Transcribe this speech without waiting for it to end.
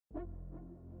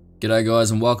G'day guys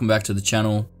and welcome back to the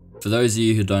channel. For those of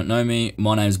you who don't know me,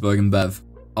 my name is BoganBav.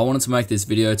 I wanted to make this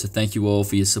video to thank you all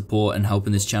for your support and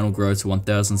helping this channel grow to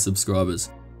 1,000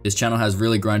 subscribers. This channel has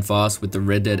really grown fast with the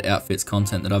Red Dead outfits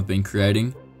content that I've been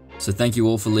creating, so thank you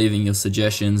all for leaving your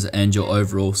suggestions and your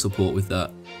overall support with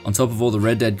that. On top of all the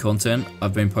Red Dead content,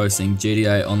 I've been posting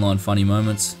GTA Online funny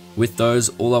moments. With those,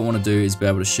 all I want to do is be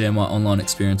able to share my online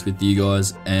experience with you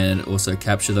guys and also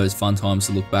capture those fun times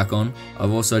to look back on.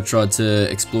 I've also tried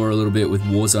to explore a little bit with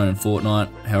Warzone and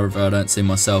Fortnite, however I don't see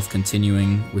myself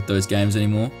continuing with those games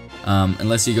anymore.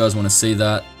 Unless you guys want to see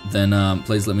that, then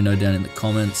please let me know down in the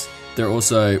comments. There are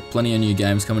also plenty of new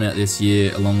games coming out this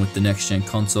year along with the next gen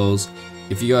consoles.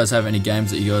 If you guys have any games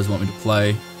that you guys want me to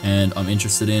play and I'm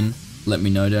interested in, let me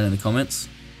know down in the comments.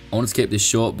 I wanted to keep this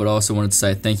short, but I also wanted to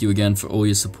say thank you again for all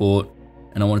your support,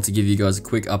 and I wanted to give you guys a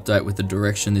quick update with the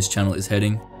direction this channel is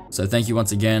heading. So thank you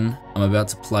once again. I'm about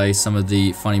to play some of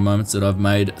the funny moments that I've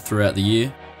made throughout the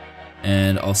year,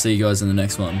 and I'll see you guys in the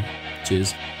next one.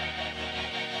 Cheers.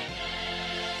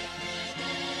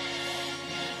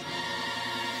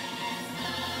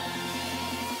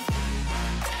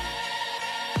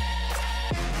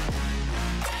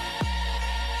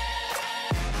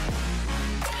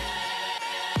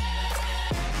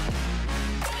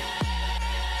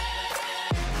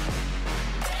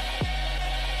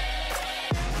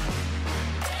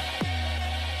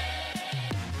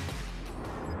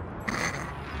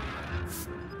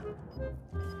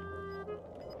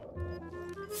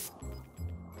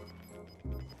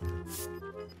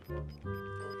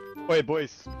 Wait,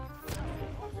 boys.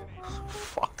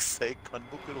 Fuck's sake, man,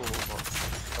 look at all of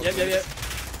us. Yep.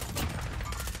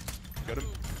 Got him.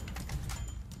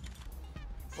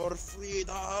 For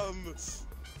freedom!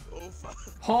 Oh fuck.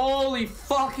 Holy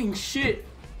fucking shit!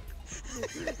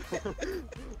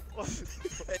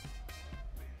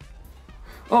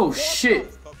 Oh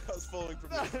shit! Cupcut's falling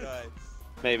from the sky.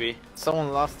 Maybe.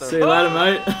 Someone lost their. See you later,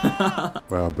 mate.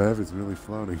 Wow, Bev is really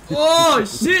floating. Oh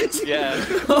shit! Yeah. I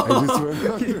just went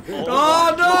under.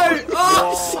 Oh no!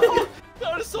 Oh shit!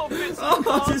 That was so pissed. Oh,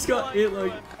 I just got hit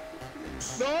like.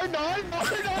 No!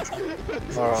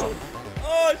 Oh,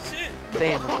 Oh shit!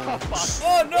 damn.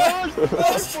 Oh no!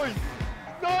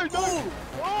 No!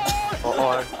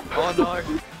 Oh no.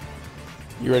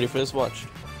 You ready for this? Watch.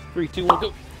 3, 2, 1,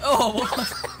 go. Oh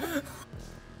what?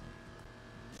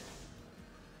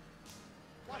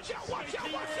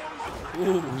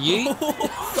 Yeet.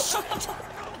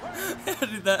 How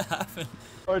did that happen?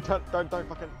 Oh, don't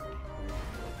fucking.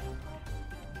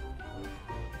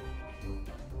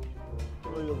 Oh,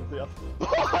 he doesn't see us.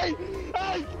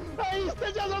 Hey,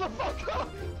 stay down, motherfucker!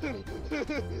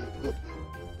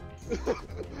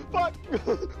 Fuck!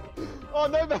 Oh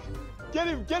no, man! Get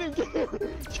him!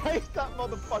 Chase that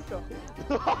motherfucker!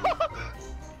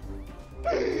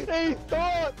 He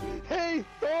thought!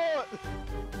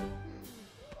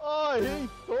 Oh, he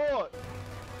thought!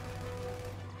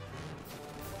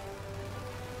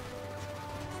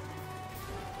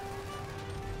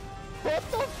 What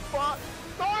the fuck?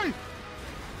 No!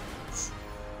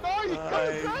 No, you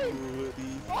can't say!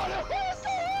 Oh no,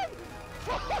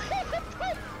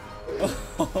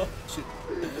 Oh shit!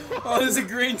 Oh, there's a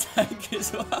green tank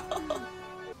as well.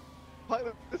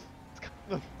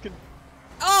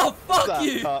 Oh fuck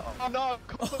you! Oh no,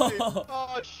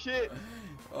 oh shit!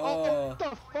 Oh, what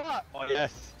the fuck? Oh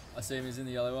yes. I see him. He's in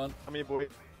the yellow one. Come here, boy.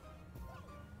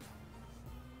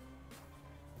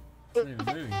 He's not even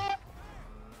moving.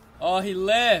 Oh, he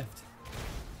left.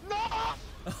 No!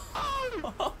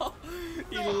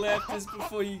 He left us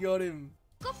before you got him.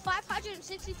 Got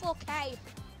 564k,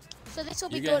 so this will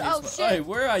be You're good. getting Oh this shit! Hey,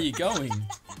 where are you going?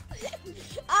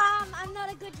 I'm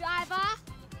not a good driver.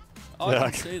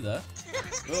 I can see that.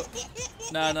 Oh.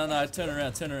 No, turn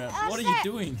around. What are you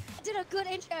doing? I did a good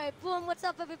intro. Boom, what's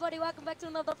up everybody? Welcome back to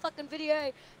another fucking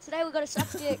video. Today we're gonna suck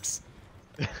dicks.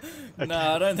 No,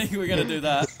 I don't think we're gonna do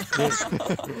that.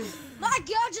 My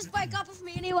girl just broke up with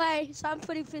me anyway, so I'm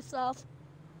pretty pissed off.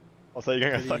 Also,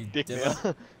 you're gonna Pretty suck dick dimmer.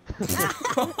 now.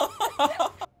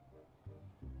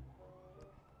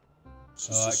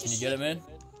 Alright, can you get it, man?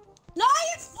 No,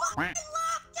 you fucking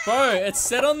locked it! Bro, it's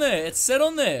set on there.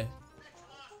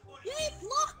 You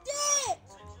locked it!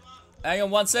 Hang on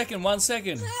 1 second.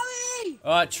 Harry!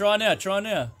 Alright, try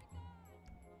now.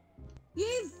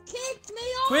 You've kicked me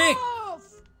Quick! off!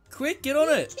 Quick, get on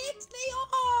You it. kicked me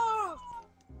off!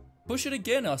 Push it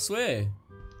again, I swear.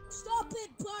 Stop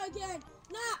it, Bogan!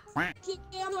 Nah!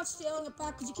 I'm not stealing it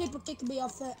back because you keep on kicking me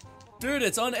off it. Dude,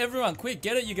 it's on everyone. Quick,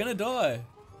 get it. You're gonna die.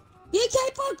 You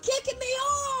keep on kicking me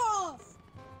off!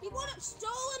 You want it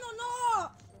stolen or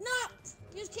not? No!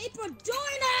 You just keep on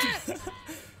doing it!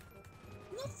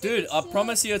 I'm not Dude, I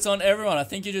promise you it's on everyone. I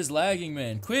think you're just lagging,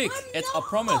 man. Quick, I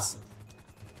promise.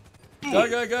 Go,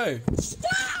 go, go.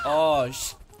 Oh,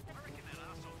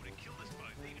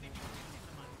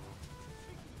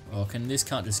 oh, this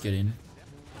can't just get in.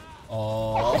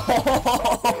 Oh.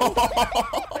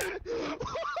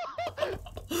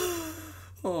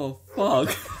 Oh, fuck.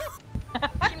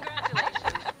 Congratulations.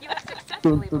 You have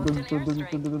successfully booked an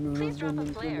airstrike. Please drop a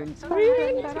flare. So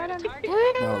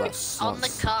No, that sucks. on the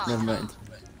car. Never mind.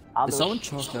 Did someone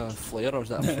chuck a flare or is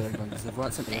that a flare gun? Because if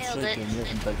that's an airstrike, then you're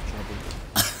in big trouble.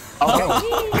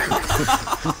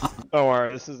 Don't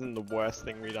worry, this isn't the worst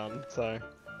thing we've done, so.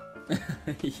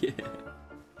 Yeah.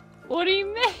 What do you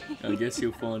mean? I guess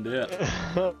you'll find out.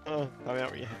 Come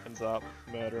out with your hands up,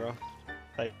 murderer.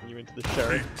 Taking you into the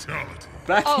sherry.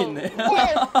 Back in there. Fuck!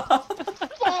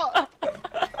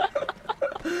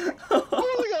 I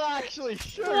wasn't gonna actually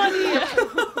shoot.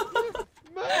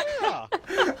 Murderer!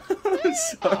 I'm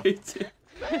sorry, dude.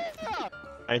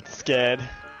 I ain't scared.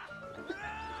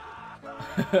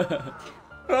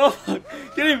 Oh,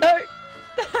 get him! Oh,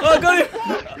 I got him!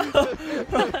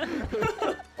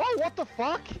 Oh, what the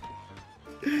fuck?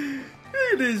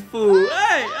 Look at this fool!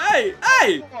 Hey, hey,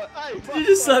 hey! You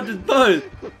just slapped us both!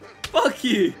 Fuck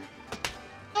you!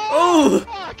 Oh!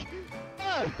 Fuck!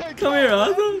 Come here,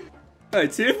 Arthur! Hey,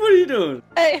 Tiff, what are you doing?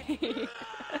 Hey.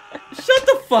 Shut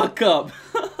the fuck up!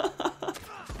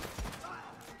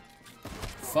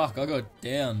 Fuck, I got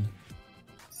downed.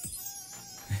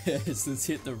 Yes, let's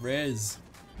hit the res.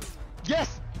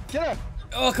 Yes! Get her!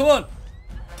 Oh, come on!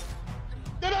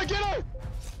 Get her! Get her!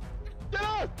 Get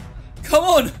her! Come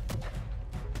on!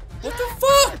 What the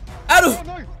fuck? Adam! Oh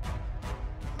no!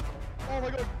 Oh my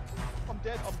god! I'm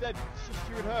dead! I'm dead! It's just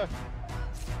you and her!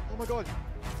 Oh my god!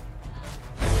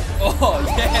 Oh,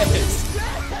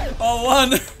 yes! Oh,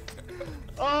 one!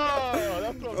 Oh!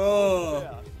 That's what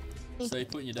Oh! So you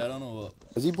putting your dad on or what?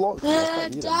 Is he blocked?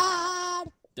 Dad.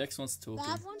 Dex wants to talk to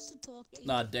Bav you. wants to talk to you.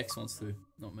 Nah, Dex wants to,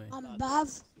 not me.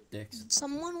 Bav. Dex.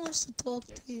 Someone wants to talk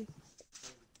to you.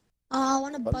 I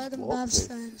want to BoganBav's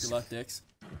friends. You like Dex?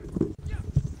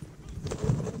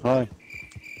 Hi.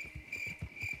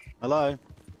 Hello.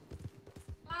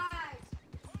 Hi.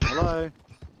 Hello.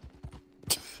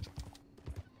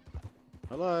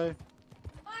 Hello.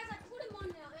 Guys, I put him on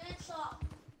now. Answer.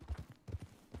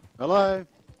 Hello.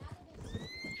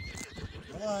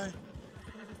 Hello.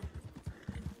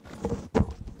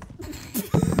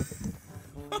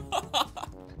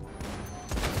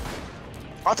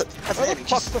 Where the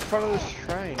fuck's the front of this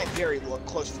train? I'm very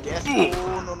close to death. Oh,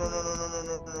 no, no, no, no, no, no,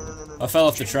 no, no, no, no. I fell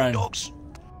off the train. Dogs.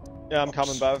 Yeah, I'm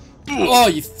coming, Bav. Oh,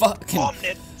 you fucking... Oh, I'm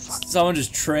dead. Fuck. Someone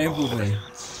just trampled me.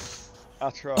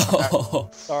 That's right. Oh.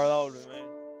 Sorry, that would've been me.